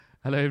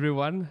Hello,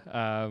 everyone.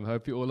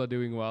 Hope you all are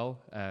doing well.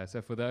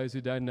 So for those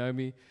who don't know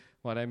me,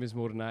 my name is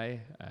Morne.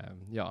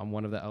 I'm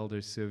one of the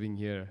elders serving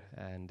here,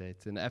 and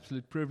it's an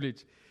absolute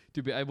privilege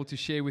to be able to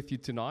share with you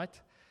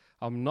tonight.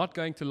 I'm not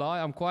going to lie,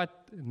 I'm quite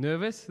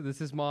nervous. This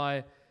is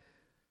my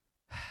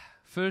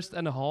first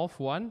and a half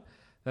one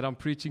that I'm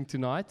preaching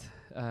tonight,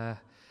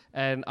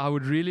 and I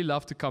would really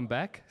love to come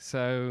back.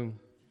 So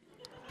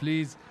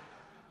please,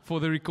 for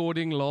the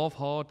recording, laugh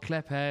hard,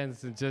 clap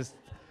hands, and just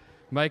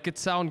make it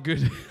sound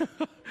good.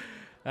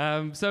 I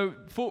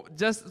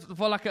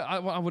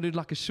would do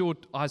like a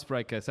short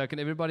icebreaker. So can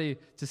everybody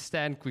just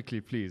stand quickly,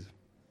 please?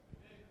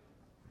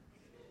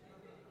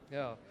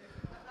 Yeah.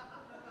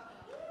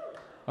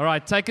 All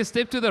right, take a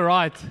step to the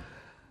right.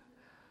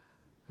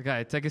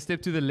 Okay, take a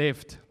step to the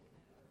left.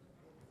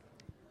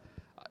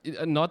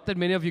 Not that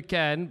many of you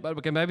can, but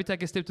we can maybe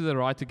take a step to the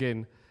right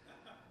again.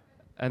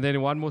 And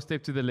then one more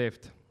step to the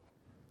left.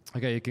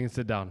 Okay, you can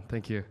sit down.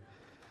 Thank you.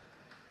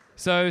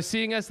 So,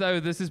 seeing as though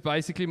this is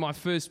basically my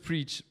first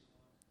preach,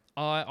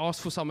 I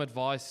asked for some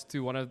advice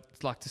to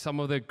some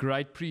of the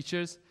great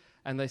preachers,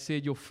 and they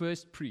said your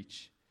first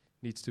preach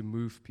needs to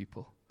move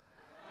people.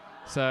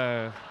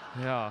 So,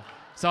 yeah.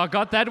 So I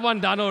got that one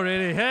done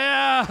already.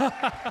 Yeah.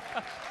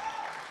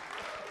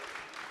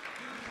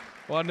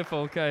 Wonderful.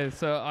 Okay.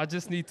 So I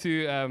just need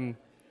to.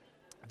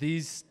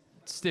 These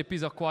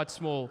steppies are quite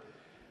small,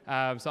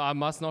 so I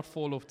must not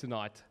fall off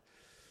tonight.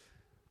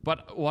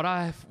 But what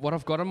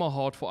I've got in my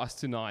heart for us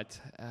tonight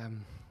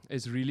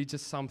is really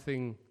just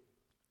something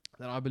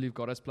that I believe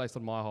God has placed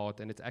on my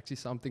heart, and it's actually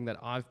something that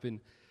I've been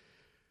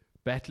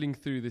battling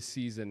through this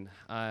season.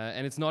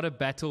 And it's not a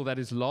battle that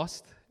is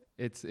lost;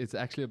 it's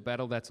actually a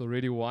battle that's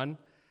already won,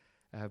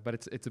 but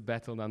it's a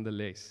battle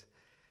nonetheless.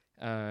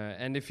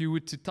 And if you were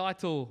to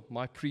title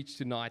my preach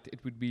tonight,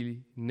 it would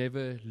be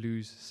 "Never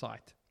Lose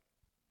Sight."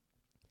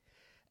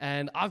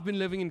 And I've been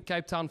living in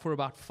Cape Town for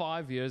about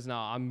 5 years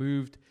now. I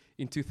moved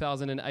in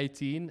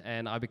 2018,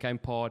 and I became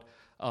part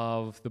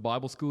of the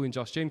Bible school in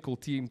Josh Gen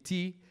called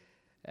TMT.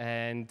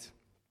 And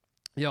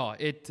yeah,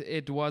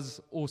 it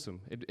was awesome.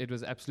 It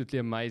was absolutely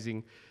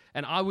amazing.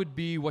 And I would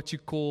be what you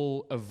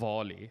call a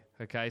Vali.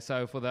 Okay,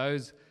 so for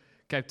those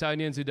Cape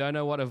Townians who don't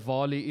know what a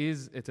Vali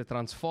is, it's a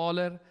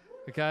Transvaler.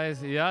 Okay,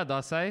 so yeah,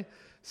 that's say.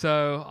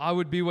 So I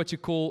would be what you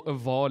call a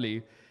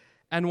Vali.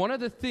 And one of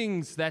the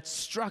things that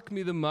struck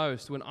me the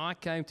most when I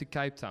came to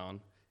Cape Town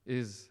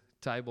is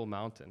Table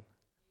Mountain.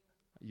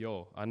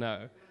 I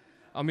know.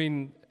 I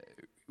mean,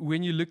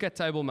 when you look at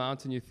Table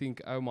Mountain, you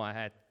think, oh my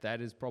hat,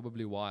 that is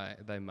probably why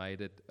they made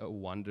it a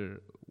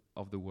wonder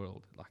of the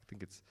world. I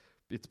think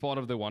it's part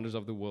of the wonders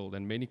of the world,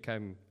 and many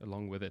came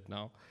along with it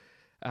now.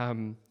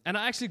 And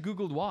I actually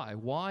Googled why.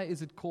 Why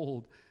is it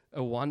called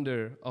a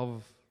wonder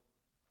of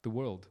the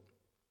world?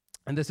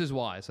 And this is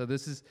why. So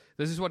this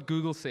is what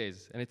Google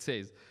says, and it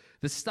says,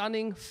 the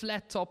stunning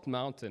flat-topped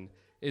mountain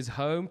is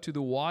home to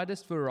the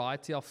widest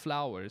variety of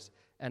flowers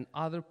and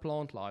other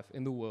plant life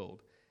in the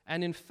world,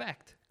 and in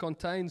fact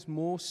contains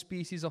more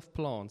species of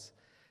plants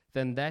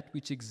than that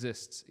which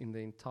exists in the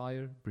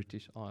entire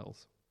British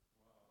Isles.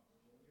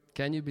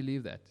 Can you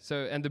believe that?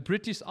 So, and the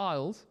British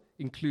Isles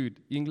include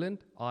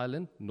England,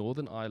 Ireland,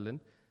 Northern Ireland,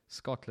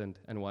 Scotland,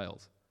 and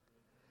Wales.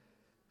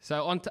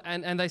 So,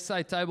 and they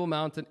say Table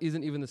Mountain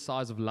isn't even the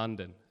size of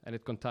London, and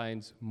it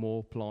contains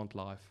more plant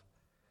life.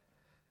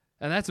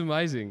 And that's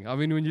amazing. I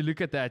mean, when you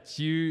look at that,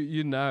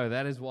 you know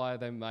that is why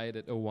they made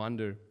it a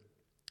wonder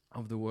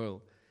of the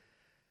world.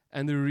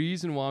 And the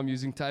reason why I'm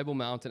using Table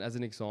Mountain as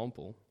an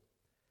example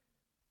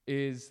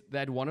is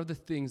that one of the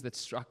things that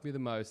struck me the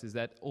most is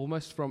that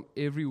almost from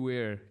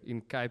everywhere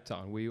in Cape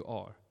Town where you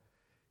are,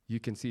 you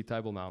can see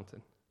Table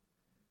Mountain.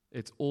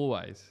 It's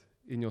always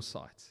in your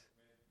sights.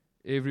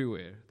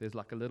 Everywhere. There's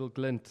like a little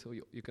glint, or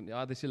you can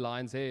either see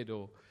Lion's Head,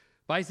 or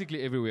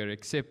basically everywhere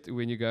except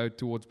when you go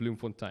towards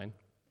Bloemfontein.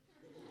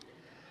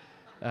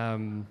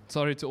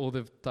 Sorry to all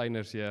the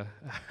Tainers here.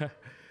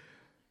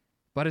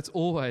 But it's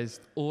always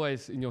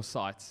in your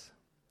sights.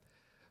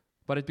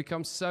 But it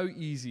becomes so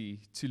easy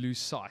to lose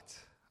sight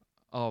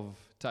of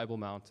Table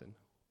Mountain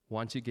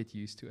once you get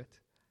used to it.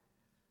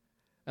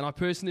 And I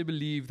personally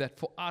believe that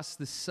for us,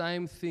 the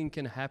same thing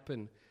can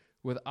happen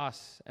with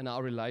us and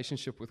our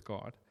relationship with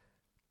God.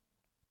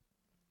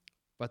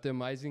 But the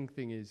amazing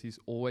thing is, He's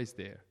always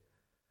there.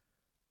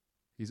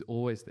 He's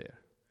always there.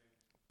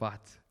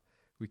 But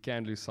we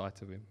can lose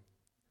sight of Him.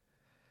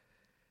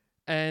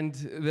 And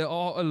there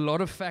are a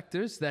lot of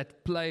factors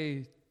that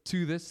play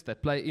into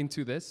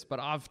this, but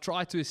I've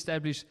tried to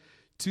establish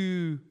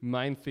two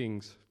main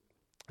things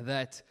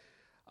that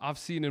I've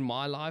seen in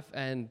my life,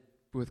 and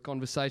with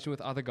conversation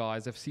with other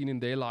guys, I've seen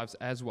in their lives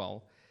as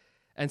well.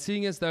 And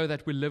seeing as though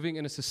that we're living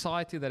in a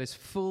society that is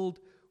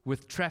filled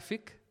with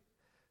traffic,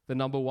 the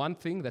number one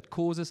thing that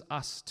causes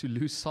us to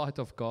lose sight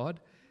of God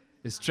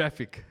is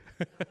traffic.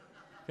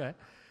 Okay.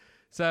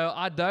 So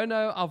I don't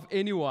know of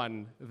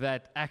anyone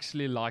that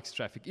actually likes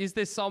traffic. Is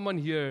there someone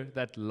here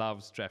that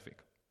loves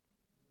traffic?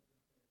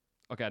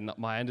 Okay, no,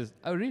 my hand is,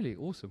 oh really?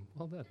 Awesome.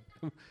 Well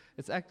done.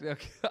 It's actually,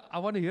 okay. I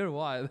want to hear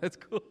why. That's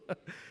cool.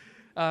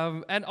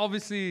 And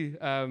obviously,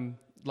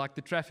 like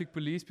the traffic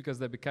police, because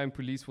they became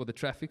police for the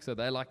traffic, so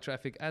they like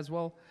traffic as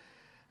well.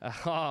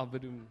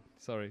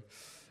 Sorry.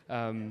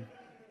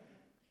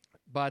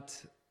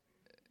 But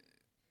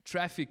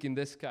traffic in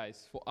this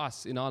case, for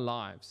us in our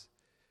lives,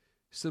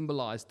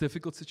 symbolize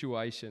difficult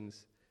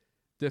situations,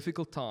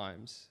 difficult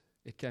times.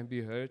 It can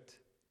be hurt,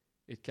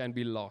 it can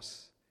be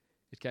loss,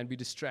 it can be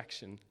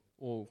distraction,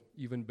 or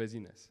even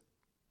busyness.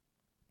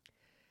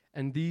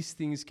 And these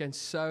things can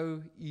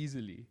so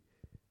easily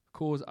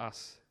cause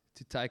us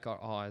to take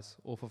our eyes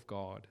off of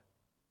God.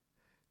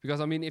 Because,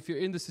 I mean, if you're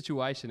in the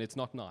situation, it's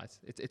not nice.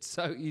 It's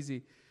so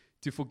easy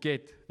to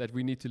forget that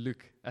we need to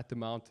look at the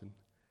mountain,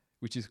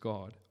 which is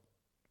God.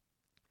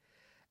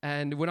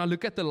 And when I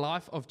look at the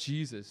life of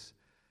Jesus,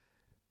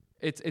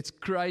 it's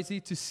crazy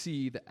to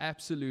see the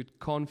absolute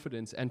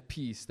confidence and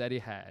peace that he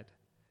had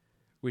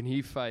when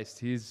he faced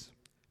his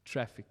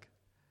traffic.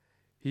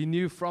 He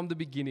knew from the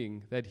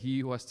beginning that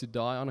he was to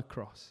die on a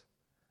cross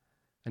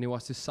and he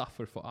was to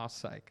suffer for our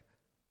sake.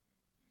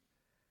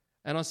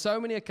 And on so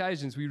many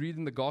occasions, we read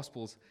in the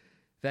Gospels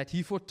that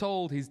he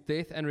foretold his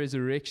death and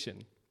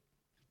resurrection,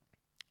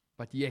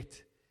 but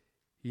yet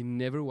he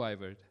never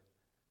wavered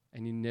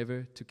and he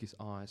never took his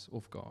eyes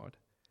off God.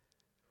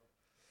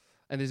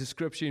 And there's a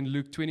scripture in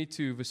Luke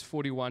 22, verse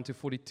 41 to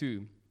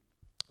 42,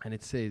 and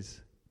it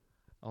says,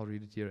 I'll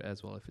read it here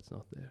as well if it's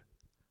not there.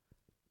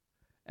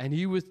 And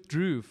he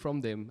withdrew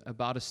from them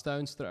about a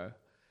stone's throw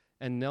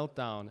and knelt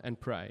down and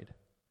prayed,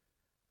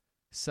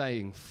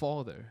 saying,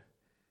 Father,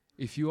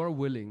 if you are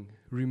willing,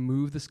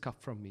 remove this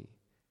cup from me.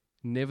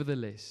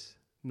 Nevertheless,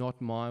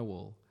 not my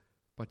will,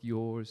 but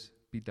yours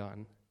be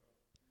done.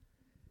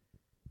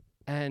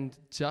 And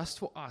just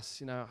for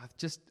us,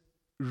 just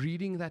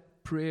reading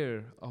that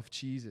prayer of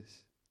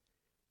Jesus,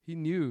 he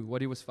knew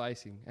what he was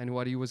facing and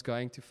what he was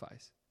going to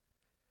face,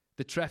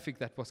 the traffic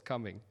that was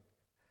coming.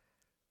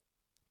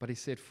 But he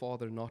said,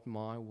 Father, not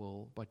my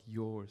will, but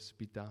yours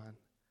be done.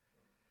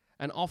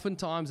 And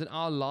oftentimes in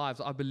our lives,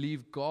 I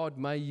believe God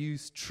may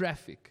use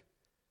traffic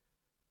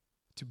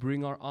to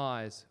bring our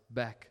eyes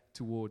back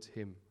towards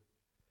him,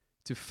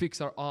 to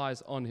fix our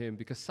eyes on him,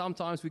 because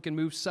sometimes we can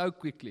move so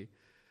quickly,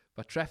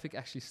 but traffic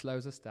actually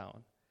slows us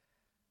down.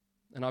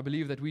 And I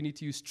believe that we need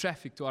to use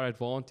traffic to our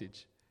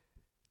advantage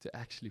to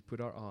actually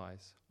put our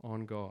eyes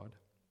on God.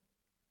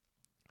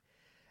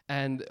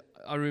 And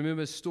I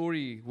remember a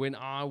story when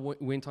I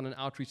went on an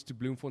outreach to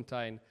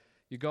Bloemfontein.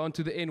 You go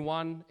onto the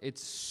N1,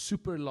 it's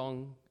super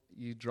long.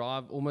 You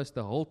drive almost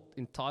the whole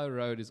entire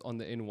road is on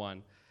the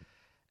N1.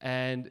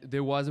 And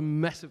there was a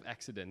massive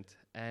accident,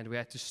 and we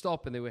had to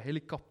stop, and there were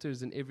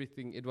helicopters and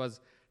everything. It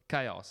was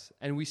chaos.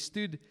 And we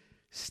stood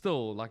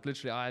still, like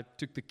literally I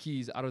took the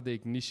keys out of the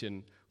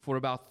ignition for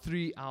about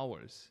 3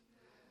 hours.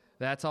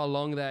 That's how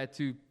long they had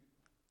to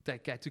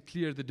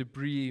clear the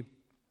debris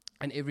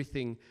and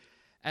everything.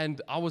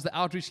 And I was the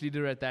outreach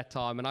leader at that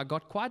time, and I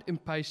got quite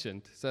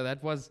impatient. So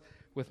that was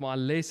with my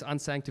less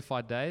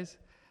unsanctified days,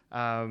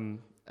 and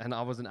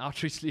I was an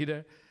outreach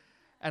leader.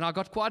 And I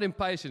got quite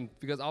impatient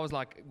because I was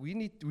like, we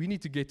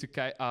need to get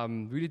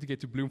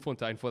to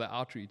Bloemfontein for the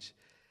outreach.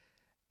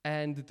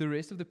 And the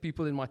rest of the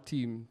people in my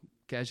team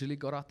casually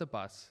got out the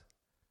bus,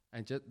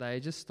 and they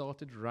just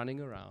started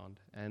running around,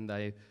 and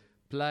they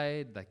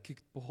played, they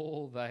kicked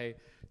ball, they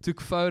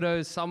took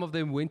photos. Some of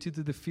them went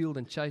into the field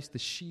and chased the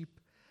sheep,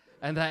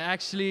 and they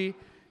actually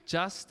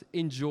just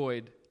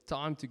enjoyed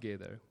time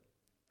together.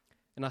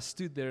 And I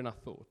stood there and I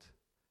thought,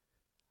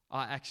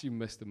 I actually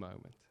missed a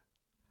moment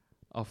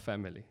of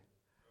family.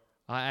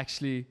 I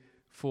actually,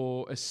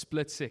 for a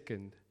split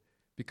second,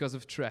 because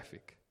of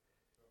traffic,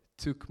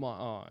 took my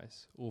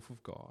eyes off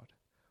of God,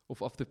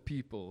 off of the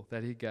people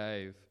that he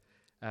gave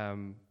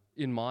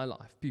in my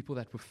life, people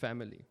that were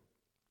family.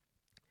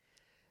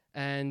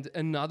 And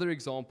another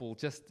example,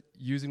 just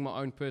using my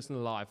own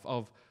personal life,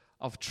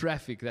 of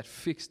traffic that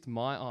fixed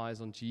my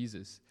eyes on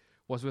Jesus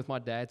was with my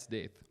dad's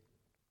death.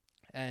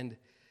 And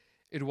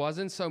it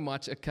wasn't so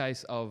much a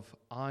case of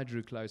I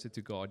drew closer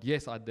to God.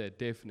 Yes, I did,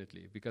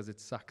 definitely, because it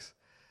sucks.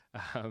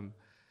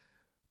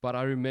 But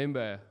I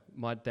remember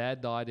my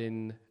dad died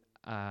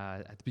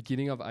at the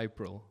beginning of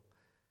April,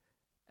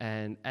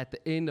 and at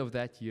the end of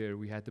that year,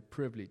 we had the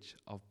privilege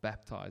of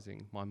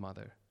baptizing my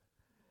mother.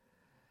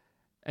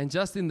 And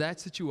just in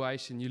that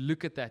situation, you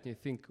look at that and you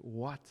think,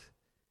 what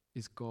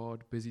is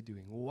God busy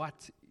doing?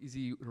 What is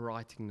he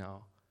writing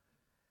now?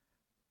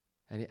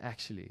 And he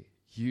actually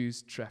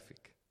used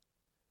traffic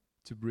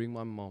to bring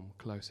my mom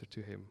closer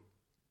to him.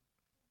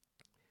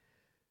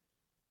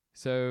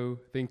 So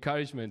the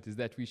encouragement is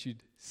that we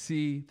should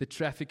see the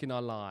traffic in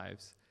our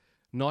lives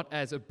not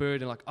as a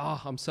burden, like,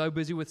 I'm so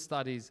busy with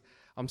studies,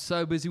 I'm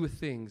so busy with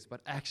things,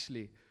 but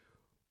actually,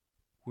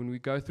 when we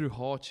go through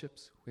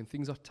hardships, when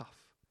things are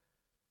tough,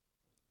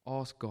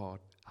 ask God,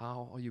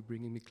 how are you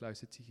bringing me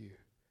closer to you?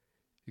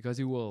 Because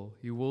He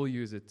will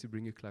use it to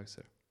bring you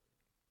closer.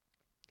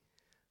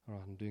 All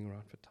right, I'm doing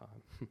right for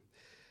time.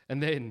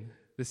 And then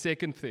the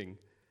second thing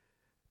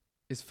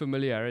is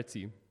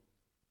familiarity.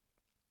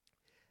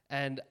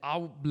 And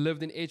I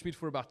lived in Edgemead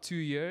for about 2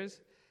 years,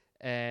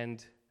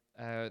 and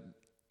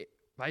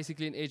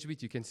basically in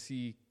Edgemead, you can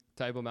see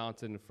Table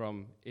Mountain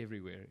from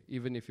everywhere.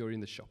 Even if you're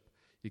in the shop,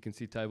 you can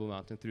see Table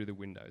Mountain through the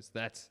windows.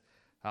 That's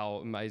how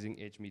amazing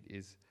Edgemead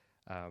is.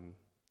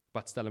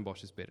 But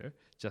Stellenbosch is better.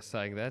 Just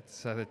saying that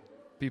so that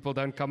people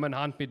don't come and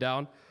hunt me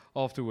down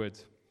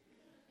afterwards.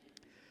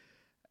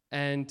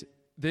 And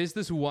there's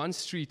this one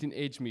street in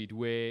Edgemead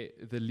where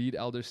the lead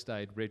elder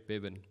stayed, Brett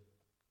Bevan.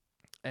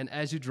 And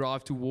as you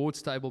drive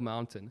towards Table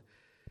Mountain,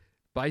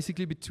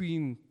 basically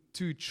between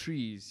two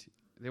trees,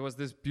 there was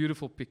this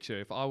beautiful picture.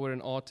 If I were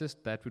an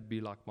artist, that would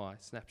be like my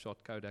snapshot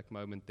Kodak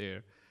moment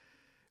there.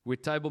 Where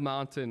Table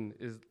Mountain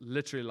is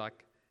literally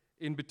like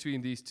in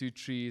between these two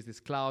trees, there's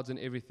clouds and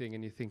everything,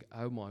 and you think,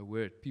 oh my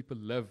word, people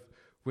live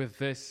with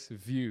this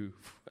view.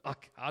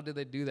 Like, how do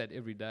they do that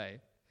every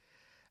day?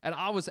 And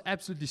I was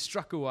absolutely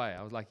struck away.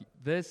 I was like,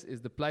 this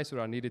is the place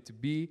where I needed to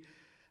be.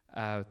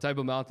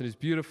 Table Mountain is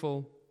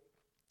beautiful.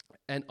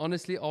 And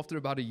honestly, after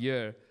about a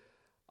year,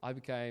 I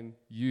became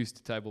used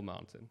to Table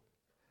Mountain.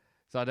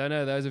 So I don't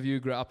know, those of you who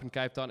grew up in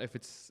Cape Town, if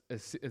it's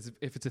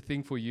a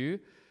thing for you.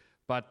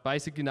 But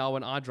basically now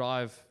when I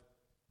drive,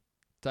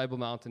 Table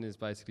Mountain is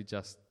basically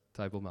just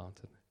Table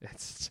Mountain.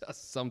 It's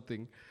just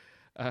something.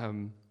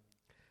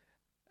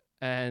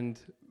 And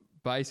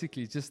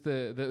basically just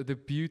the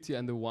beauty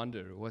and the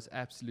wonder was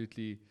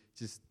absolutely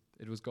just,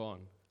 it was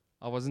gone.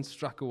 I wasn't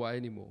struck away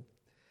anymore.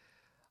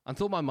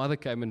 Until my mother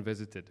came and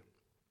visited.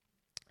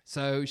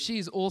 So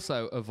she's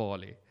also a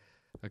Wali,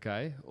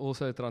 okay,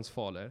 also a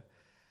Transvaaler.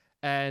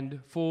 And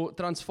for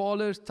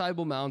Transvaalers,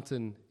 Table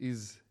Mountain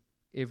is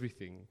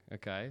everything,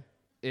 okay?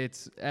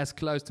 It's as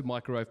close to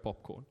microwave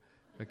popcorn,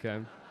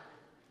 okay?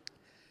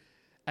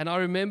 And I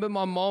remember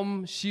my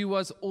mom, she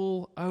was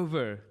all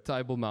over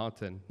Table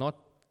Mountain, not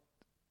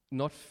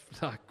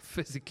like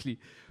physically,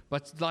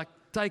 but like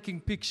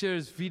taking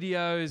pictures,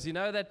 videos, you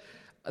know, that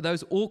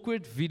those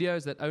awkward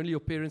videos that only your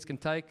parents can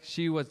take,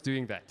 she was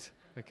doing that,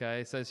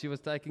 okay? So she was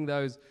taking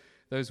those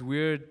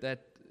weird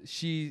that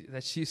she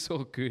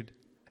saw good.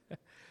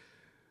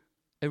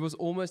 It was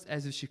almost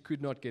as if she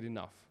could not get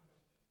enough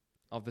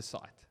of the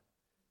sight.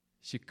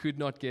 She could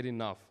not get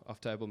enough of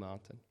Table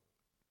Mountain.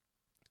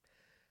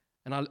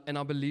 And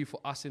I believe for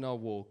us in our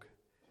walk,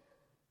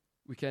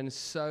 we can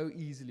so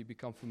easily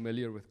become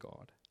familiar with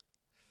God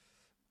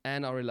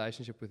and our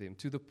relationship with Him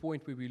to the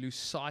point where we lose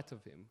sight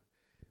of Him,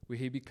 where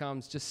He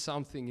becomes just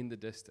something in the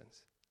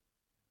distance,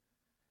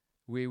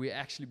 where we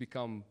actually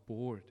become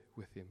bored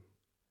with Him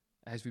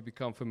as we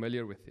become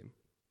familiar with Him.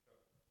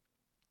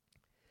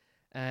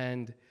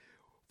 And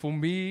for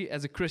me,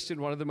 as a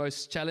Christian, one of the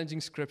most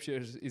challenging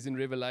scriptures is in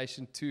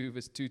Revelation 2,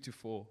 verse 2 to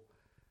 4.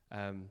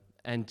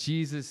 And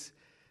Jesus,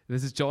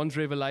 this is John's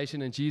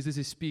revelation, and Jesus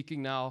is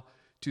speaking now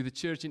to the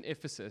church in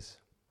Ephesus.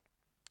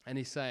 And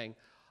He's saying,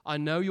 I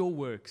know your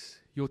works,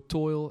 your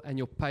toil, and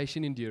your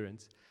patient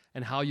endurance,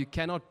 and how you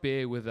cannot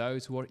bear with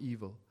those who are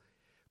evil.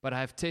 But I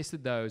have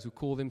tested those who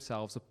call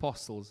themselves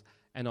apostles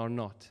and are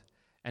not,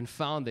 and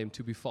found them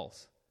to be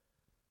false.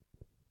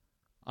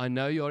 I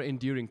know you are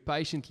enduring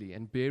patiently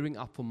and bearing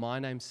up for my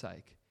name's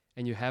sake,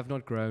 and you have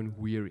not grown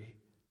weary.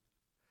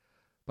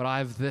 But I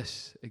have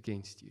this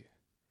against you,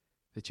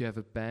 that you have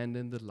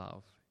abandoned the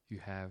love you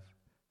have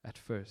at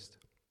first.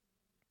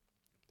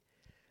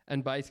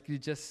 And basically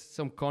just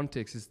some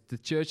context is the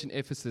church in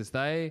Ephesus,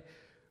 they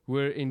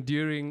were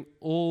enduring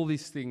all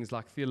these things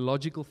like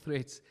theological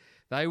threats.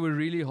 They were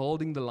really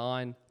holding the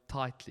line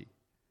tightly.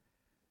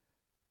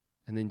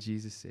 And then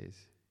Jesus says,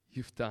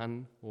 you've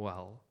done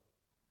well,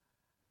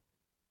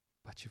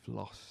 but you've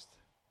lost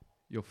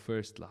your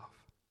first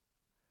love.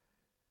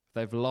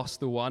 They've lost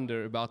the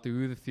wonder about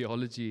who the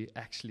theology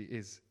actually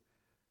is.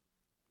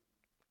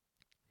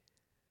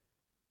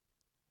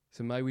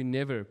 So may we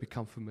never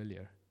become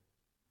familiar.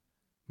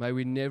 May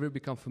we never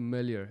become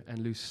familiar and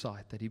lose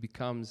sight that He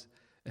becomes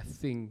a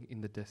thing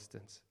in the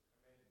distance.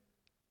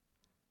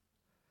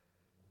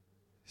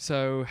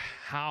 So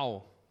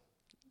how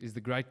is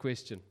the great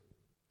question.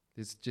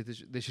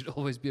 There should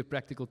always be a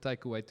practical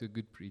takeaway to a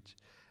good preach.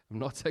 I'm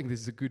not saying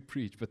this is a good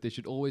preach, but there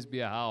should always be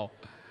a how.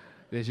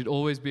 There should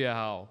always be a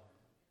how.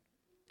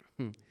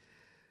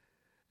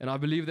 And I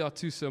believe there are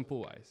two simple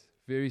ways,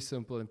 very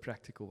simple and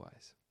practical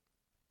ways.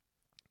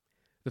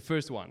 The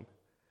first one,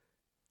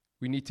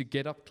 we need to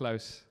get up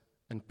close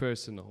and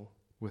personal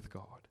with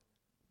God.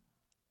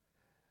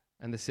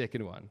 And the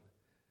second one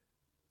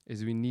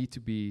is we need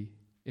to be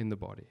in the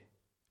body.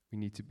 We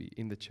need to be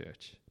in the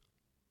church.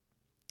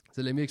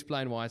 So let me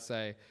explain why I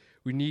say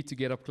we need to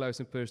get up close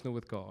and personal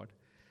with God.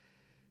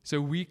 So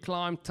we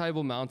climbed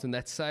Table Mountain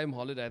that same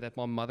holiday that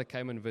my mother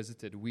came and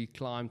visited. We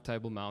climbed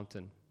Table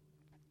Mountain.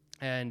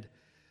 And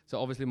so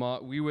obviously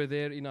we were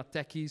there in our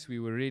tackies. We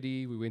were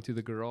ready. We went to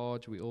the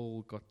garage. We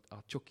all got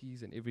our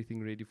chokkies and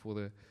everything ready for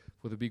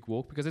the big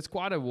walk, because it's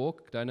quite a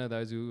walk. Don't know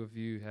those of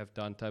you who have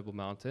done Table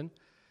Mountain.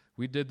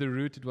 We did the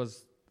route. It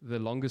was the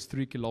longest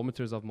 3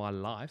 kilometers of my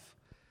life.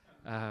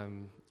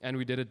 And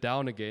we did it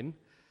down again.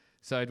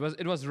 So it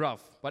was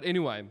rough. But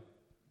anyway,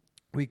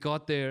 we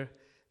got there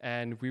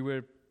and we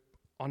were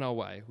on our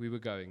way. We were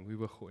going. We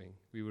were going.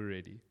 We were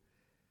ready.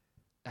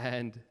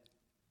 And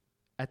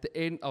at the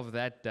end of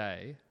that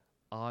day,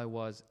 I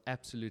was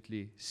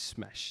absolutely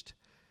smashed.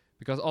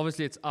 Because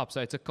obviously it's up, so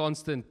it's a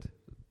constant,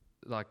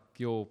 like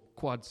your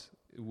quads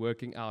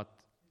working out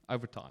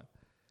overtime.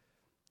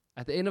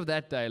 At the end of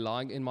that day,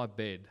 lying in my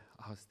bed,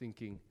 I was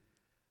thinking,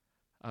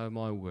 oh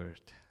my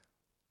word,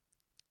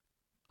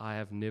 I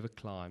have never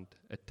climbed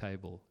a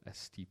table as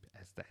steep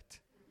as that.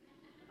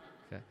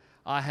 Okay.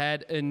 I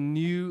had a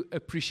new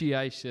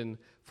appreciation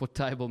for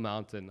Table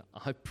Mountain,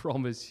 I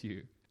promise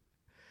you.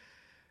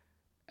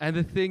 And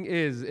the thing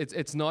is,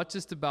 it's not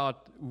just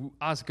about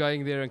us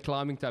going there and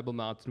climbing Table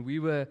Mountain. We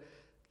were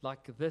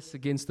like this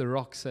against the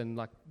rocks and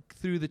like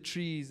through the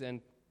trees,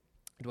 and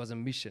it was a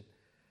mission,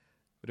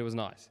 but it was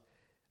nice.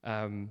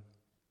 And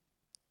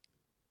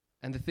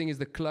the thing is,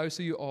 the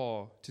closer you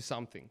are to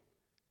something,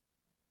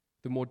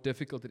 the more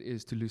difficult it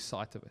is to lose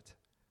sight of it.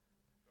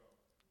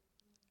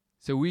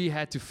 So we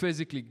had to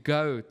physically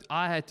go.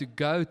 I had to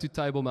go to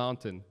Table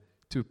Mountain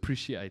to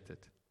appreciate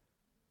it.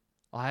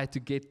 I had to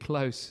get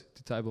close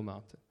to Table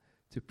Mountain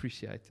to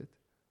appreciate it.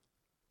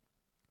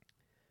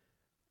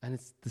 And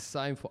it's the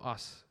same for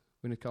us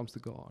when it comes to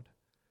God.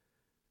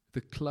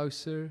 The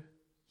closer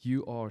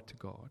you are to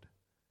God,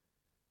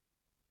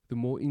 the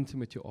more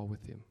intimate you are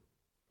with Him,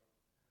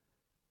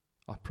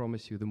 I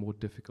promise you, the more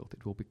difficult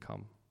it will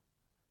become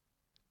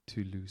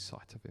to lose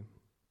sight of Him.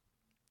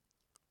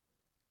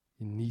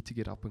 You need to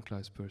get up and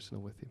close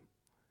personal with Him.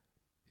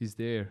 He's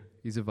there,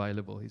 He's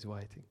available, He's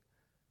waiting.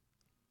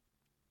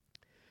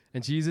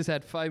 And Jesus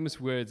had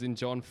famous words in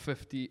John 5,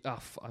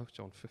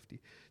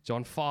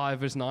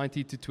 verse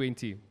 19 to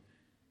 20.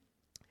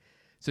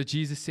 So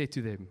Jesus said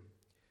to them,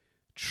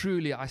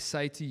 "Truly I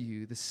say to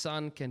you, the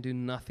Son can do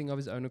nothing of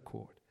His own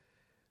accord,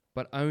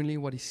 but only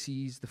what He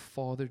sees the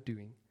Father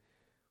doing.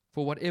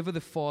 For whatever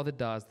the Father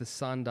does, the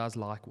Son does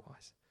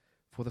likewise.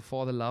 For the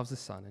Father loves the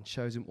Son and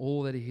shows Him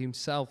all that He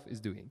Himself is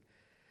doing.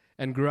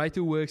 And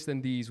greater works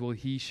than these will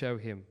He show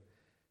Him,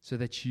 so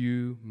that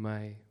you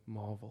may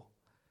marvel."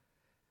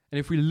 And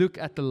if we look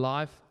at the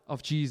life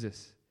of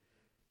Jesus,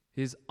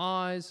 His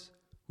eyes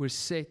were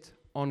set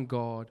on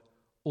God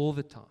all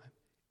the time,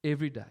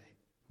 every day,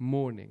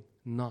 morning,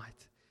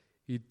 night.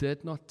 He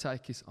did not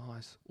take His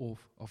eyes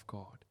off of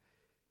God.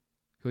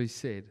 So He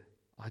said,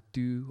 "I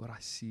do what I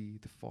see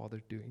the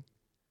Father doing."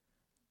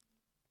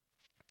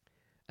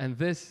 And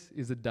this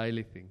is a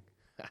daily thing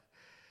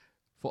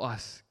for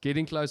us.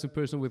 Getting close and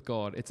personal with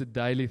God, it's a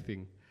daily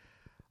thing.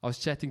 I was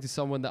chatting to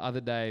someone the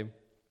other day,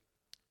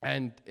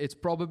 and it's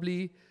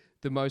probably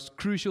the most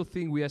crucial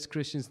thing we as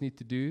Christians need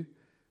to do,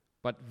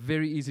 but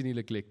very easily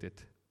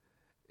neglected,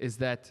 is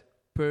that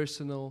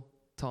personal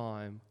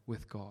time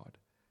with God.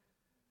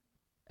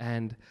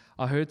 And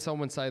I heard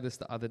someone say this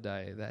the other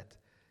day, that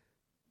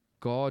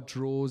God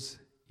draws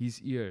His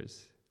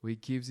ears, or He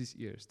gives His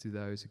ears to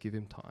those who give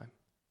Him time.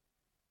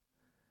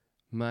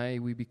 May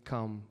we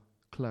become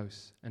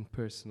close and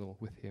personal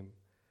with Him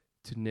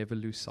to never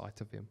lose sight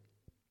of Him.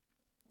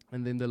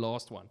 And then the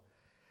last one.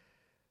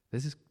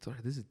 This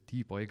is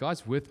deep. Are you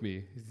guys with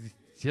me?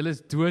 Julle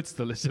is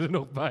doodstil, is julle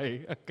nog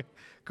by? Okay,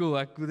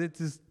 cool, dit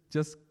is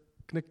just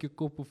knik jou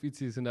kop of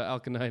ietsie is en nou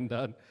elke nou en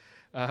dan.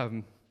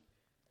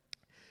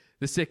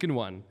 The second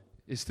one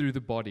is through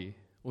the body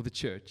or the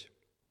church.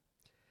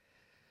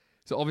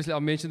 So obviously I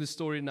mentioned the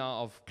story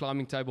now of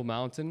climbing Table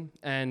Mountain,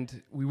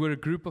 and we were a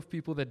group of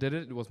people that did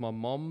it. It was my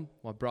mom,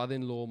 my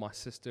brother-in-law, my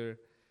sister,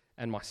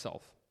 and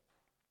myself.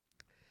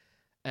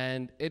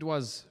 And it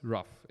was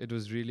rough. It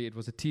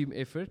was a team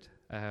effort,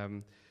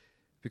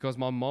 because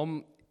my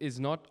mom is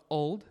not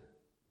old.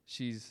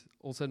 She's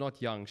also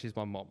not young. She's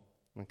my mom.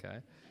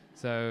 Okay,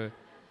 so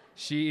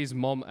she is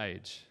mom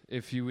age.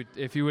 If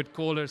you would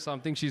call her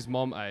something, she's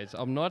mom age.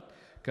 I'm not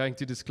going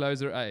to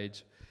disclose her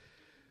age.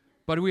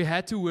 But we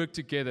had to work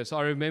together. So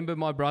I remember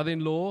my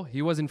brother-in-law,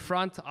 he was in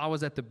front, I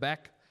was at the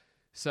back.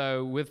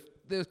 So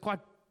there was quite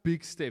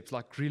big steps,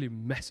 like really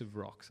massive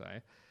rocks.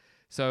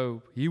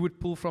 So he would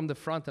pull from the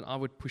front and I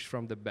would push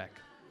from the back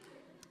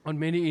on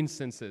many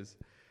instances.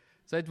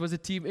 So it was a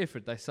team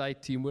effort. They say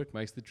teamwork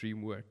makes the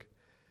dream work.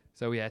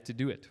 So we had to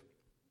do it.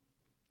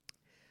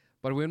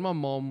 But when my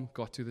mom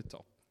got to the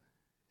top,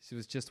 she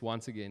was just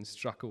once again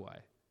struck away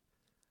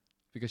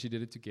because she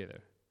did it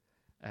together.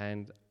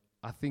 And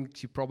I think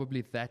she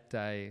probably that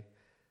day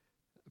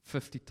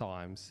 50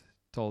 times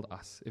told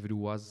us if it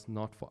was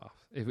not for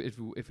us, if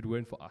it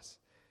weren't for us,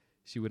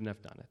 she wouldn't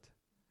have done it.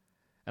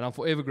 And I'm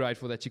forever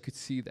grateful that you could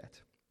see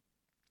that.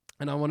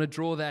 And I want to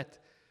draw that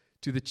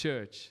to the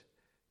church,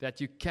 that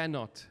you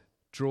cannot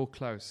draw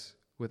close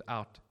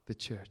without the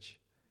church.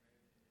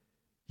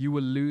 You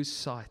will lose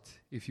sight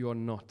if you are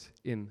not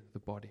in the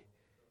body,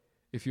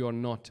 if you are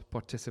not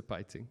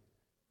participating.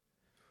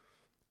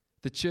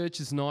 The church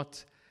is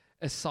not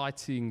a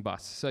sightseeing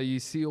bus. So you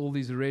see all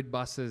these red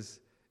buses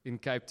in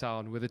Cape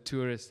Town with the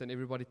tourists and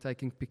everybody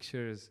taking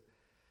pictures.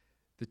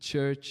 The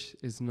church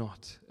is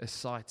not a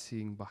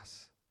sightseeing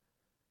bus.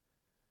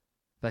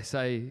 They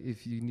say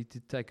if you need to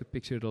take a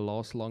picture, it'll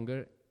last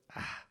longer.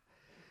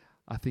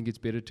 I think it's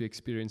better to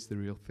experience the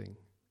real thing.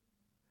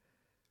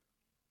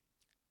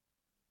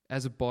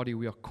 as a body,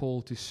 we are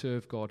called to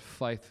serve God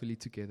faithfully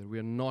together. We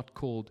are not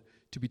called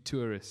to be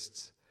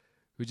tourists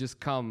who just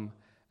come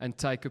and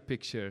take a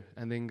picture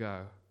and then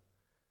go.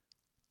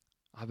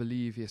 I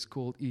believe He has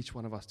called each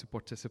one of us to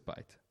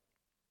participate.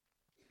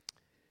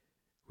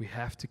 We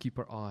have to keep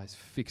our eyes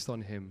fixed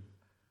on Him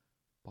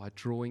by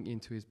drawing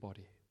into His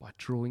body, by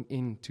drawing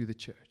into the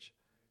church.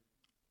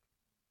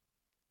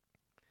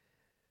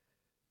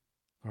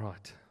 All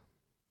right.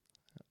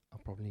 I'll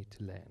probably need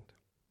to land.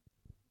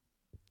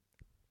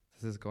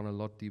 This has gone a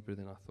lot deeper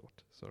than I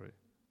thought. Sorry.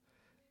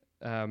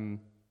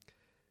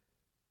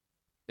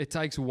 It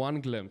takes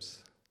one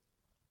glimpse,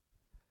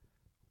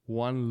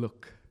 one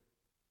look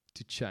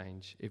to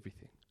change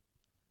everything.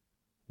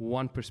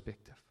 One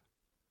perspective.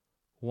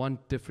 One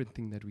different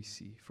thing that we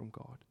see from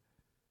God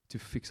to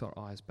fix our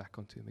eyes back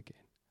onto Him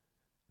again.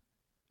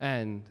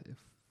 And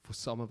for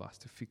some of us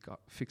to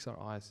fix our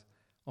eyes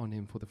on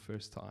Him for the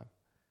first time.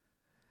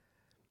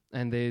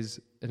 And there's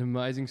an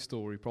amazing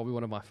story, probably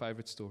one of my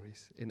favorite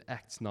stories, in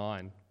Acts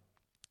 9,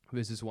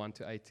 verses 1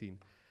 to 18.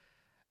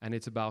 And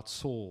it's about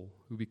Saul,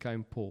 who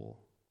became Paul.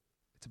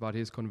 It's about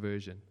his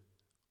conversion.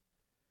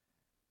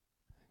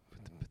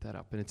 Put that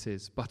up, and it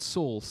says, "But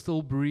Saul,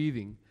 still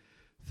breathing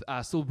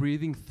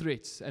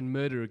threats and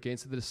murder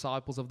against the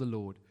disciples of the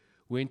Lord,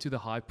 went to the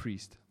high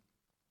priest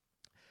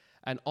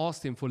and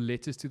asked him for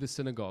letters to the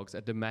synagogues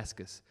at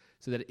Damascus,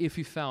 so that if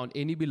he found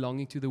any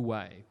belonging to the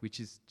way, which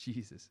is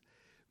Jesus,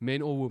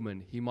 men or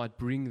women, he might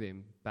bring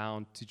them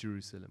bound to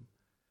Jerusalem.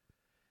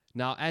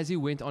 Now, as he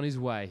went on his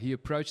way, he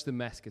approached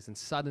Damascus, and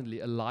suddenly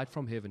a light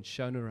from heaven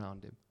shone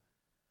around him.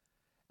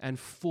 And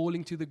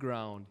falling to the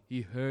ground,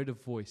 he heard a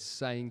voice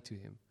saying to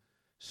him,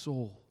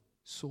 'Saul,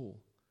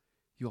 Saul,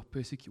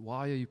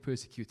 why are you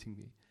persecuting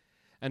me?'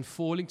 And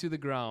falling to the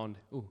ground,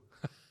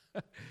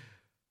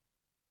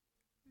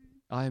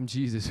 I am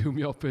Jesus, whom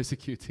you are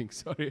persecuting.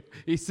 Sorry.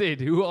 He said,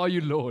 'Who are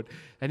you, Lord?'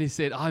 And he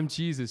said, 'I'm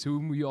Jesus,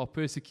 whom you are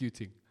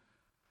persecuting.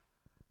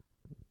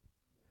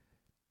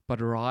 But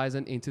rise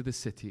and enter the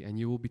city, and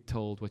you will be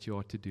told what you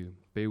are to do.'"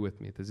 Bear with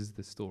me. This is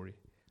the story.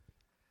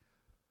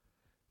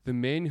 "The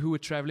men who were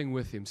traveling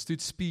with him stood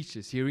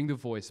speechless, hearing the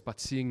voice, but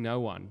seeing no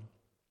one.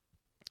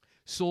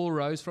 Saul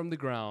rose from the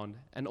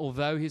ground, and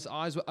although his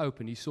eyes were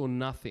open, he saw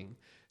nothing.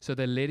 So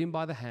they led him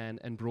by the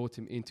hand and brought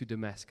him into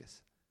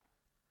Damascus.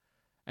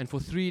 And for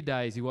 3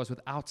 days he was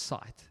without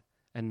sight,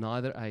 and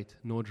neither ate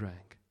nor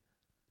drank.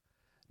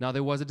 Now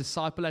there was a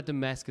disciple at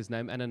Damascus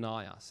named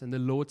Ananias, and the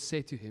Lord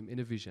said to him in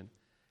a vision,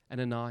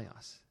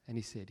 'Ananias.' And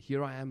he said,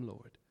 'Here I am,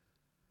 Lord.'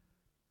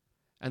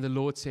 And the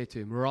Lord said to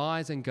him,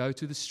 'Rise and go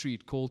to the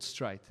street called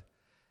Straight,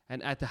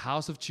 and at the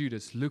house of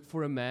Judas look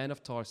for a man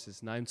of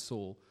Tarsus named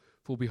Saul,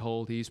 for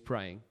behold, he is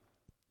praying.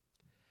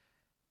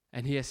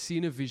 And he has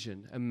seen a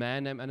vision, a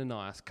man named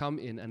Ananias come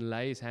in and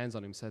lay his hands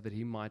on him so that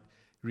he might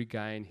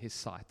regain his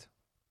sight.'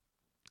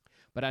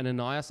 But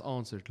Ananias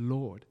answered,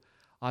 'Lord,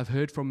 I've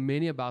heard from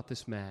many about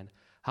this man,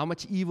 how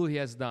much evil he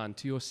has done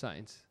to your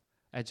saints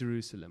at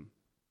Jerusalem.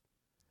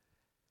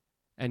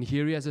 And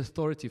here he has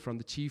authority from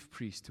the chief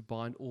priest to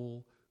bind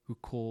all who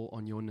call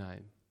on your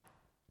name.'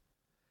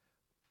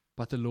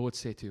 But the Lord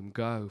said to him,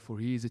 'Go, for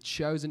he is a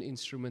chosen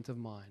instrument of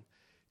mine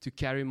to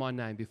carry my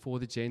name before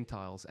the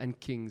Gentiles and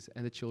kings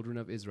and the children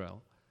of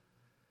Israel.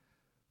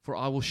 For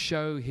I will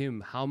show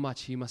him how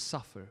much he must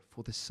suffer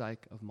for the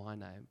sake of my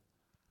name.'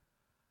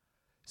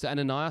 So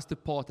Ananias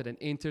departed and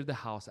entered the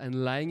house,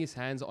 and laying his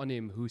hands on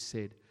him, who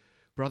said,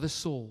 'Brother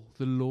Saul,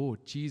 the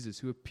Lord Jesus,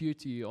 who appeared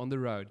to you on the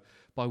road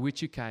by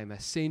which you came,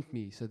 has sent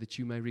me so that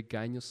you may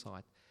regain your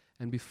sight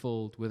and be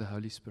filled with the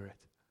Holy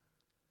Spirit.'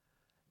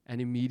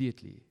 And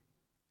immediately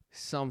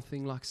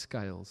something like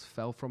scales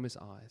fell from his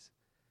eyes,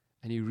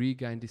 and he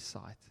regained his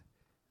sight.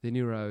 Then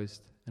he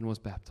rose and was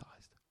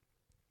baptized."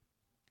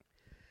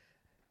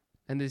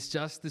 And there's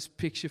just this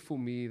picture for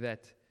me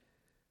that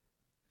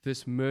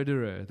this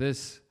murderer,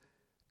 this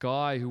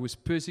guy who was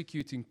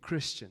persecuting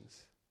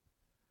Christians,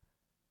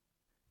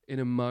 in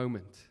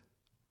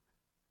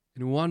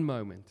one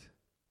moment,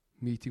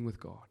 meeting with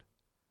God,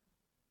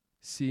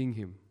 seeing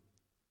him,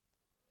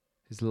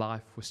 his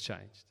life was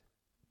changed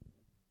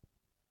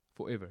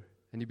forever,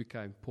 and he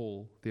became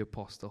Paul the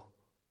Apostle.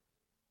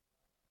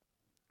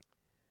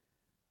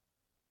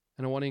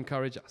 And I want to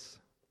encourage us.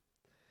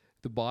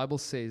 The Bible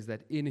says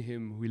that in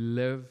him we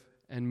live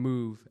and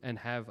move and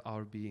have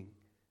our being,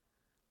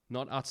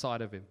 not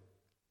outside of him.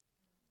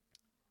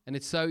 And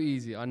it's so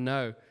easy. I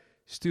know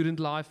student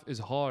life is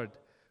hard.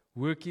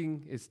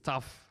 Working is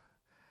tough.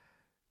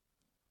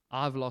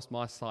 I've lost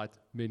my sight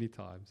many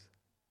times.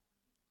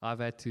 I've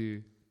had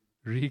to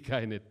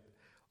regain it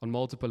on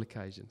multiple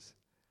occasions.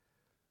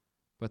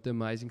 But the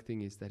amazing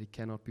thing is that he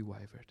cannot be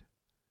wavered.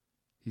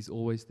 He's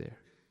always there.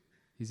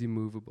 He's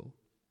immovable.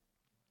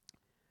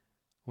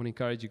 I want to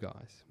encourage you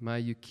guys.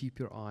 May you keep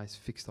your eyes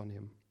fixed on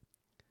him,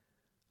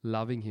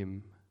 loving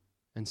him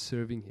and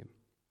serving him.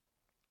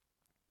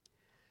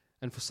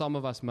 And for some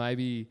of us,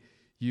 maybe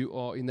you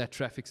are in that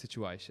traffic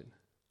situation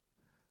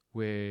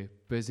where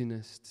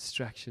busyness,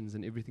 distractions,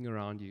 and everything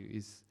around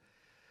you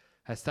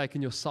has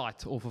taken your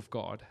sight off of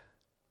God.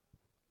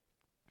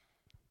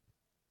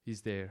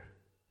 He's there.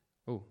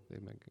 Oh, there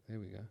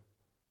we go.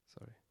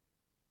 Sorry.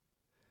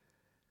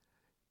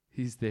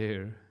 He's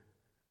there,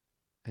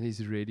 and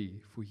He's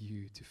ready for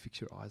you to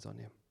fix your eyes on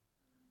Him,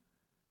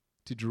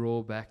 to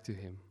draw back to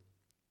Him.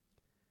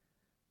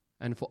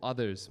 And for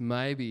others,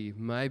 maybe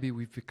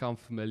we've become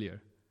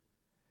familiar.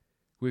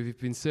 We've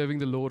been serving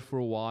the Lord for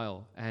a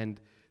while, and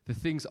the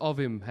things of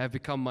Him have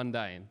become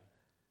mundane.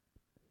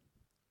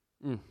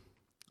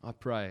 I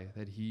pray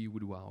that He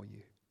would wow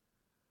you,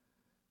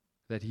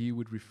 that He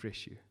would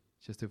refresh you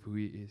just of who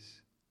He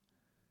is,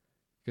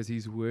 because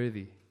He's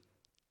worthy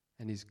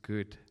and He's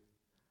good.